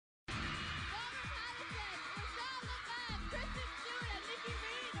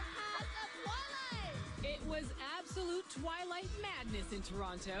night madness in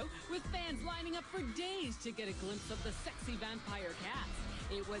Toronto, with fans lining up for days to get a glimpse of the sexy vampire cast.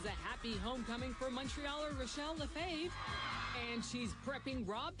 It was a happy homecoming for Montrealer Rachelle Lefevre, and she's prepping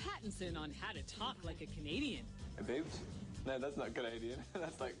Rob Pattison on how to talk like a Canadian. A boot? No, that's not Canadian.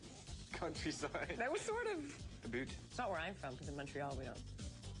 That's like countryside. That was sort of... A boot? It's not where I'm from, because in Montreal we don't.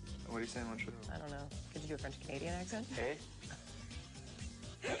 What are you saying, Montreal? I don't know. Could you do a French-Canadian accent? Eh?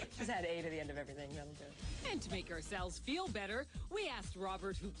 Just add A to the end of everything. That'll do. And to make ourselves feel better, we asked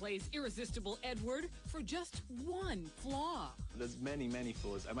Robert, who plays irresistible Edward, for just one flaw. There's many, many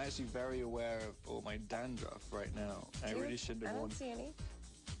flaws. I'm actually very aware of all my dandruff right now. I really should have I worn. don't see any.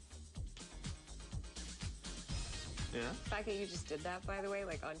 Yeah? The fact that you just did that, by the way,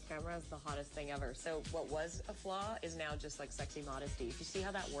 like on camera, is the hottest thing ever. So what was a flaw is now just like sexy modesty. If you see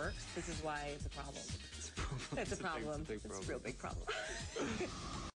how that works, this is why it's a problem. It's a problem. It's a problem. It's a big problem. It's a real big problem.